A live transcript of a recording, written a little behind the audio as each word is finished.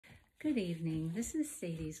Good evening. This is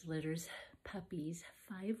Sadie's Litters Puppies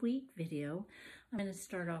 5-week video. I'm going to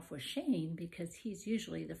start off with Shane because he's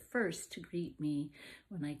usually the first to greet me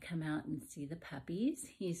when I come out and see the puppies.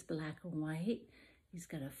 He's black and white. He's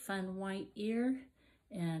got a fun white ear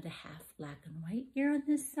and a half black and white ear on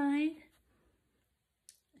this side.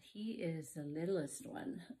 He is the littlest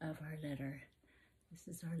one of our litter. This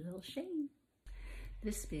is our little Shane.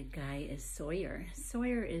 This big guy is Sawyer.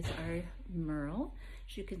 Sawyer is our Merle.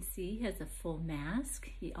 As you can see, he has a full mask.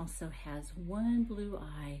 He also has one blue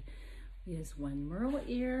eye. He has one Merle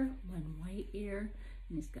ear, one white ear,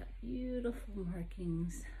 and he's got beautiful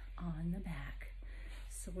markings on the back.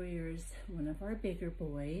 Sawyer's one of our bigger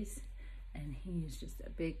boys, and he's just a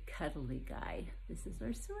big cuddly guy. This is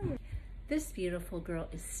our Sawyer. This beautiful girl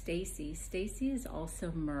is Stacy. Stacy is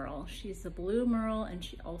also Merle. She's a blue Merle, and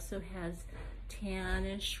she also has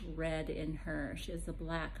tannish red in her. She has a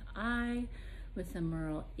black eye with a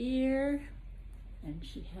Merle ear, and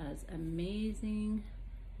she has amazing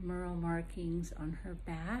Merle markings on her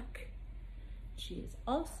back. She is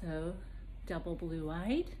also double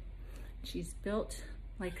blue-eyed. She's built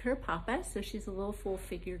like her papa, so she's a little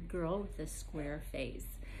full-figured girl with a square face.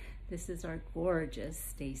 This is our gorgeous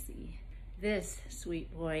Stacy. This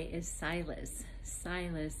sweet boy is Silas.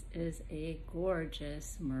 Silas is a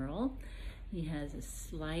gorgeous Merle. He has a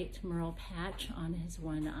slight Merle patch on his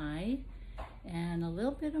one eye and a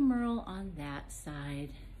little bit of Merle on that side.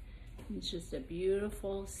 He's just a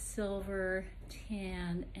beautiful silver,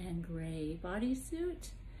 tan, and gray bodysuit.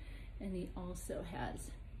 And he also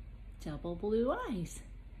has double blue eyes.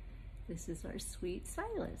 This is our sweet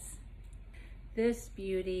Silas. This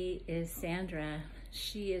beauty is Sandra.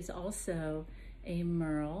 She is also a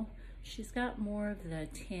Merle. She's got more of the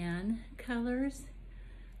tan colors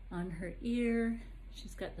on her ear.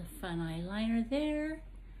 She's got the fun eyeliner there,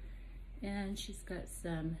 and she's got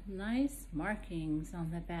some nice markings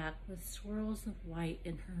on the back with swirls of white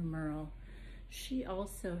in her Merle. She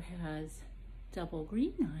also has double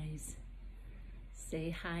green eyes. Say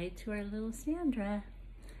hi to our little Sandra.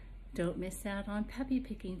 Don't miss out on puppy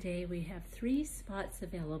picking day. We have 3 spots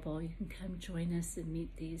available. You can come join us and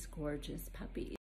meet these gorgeous puppies.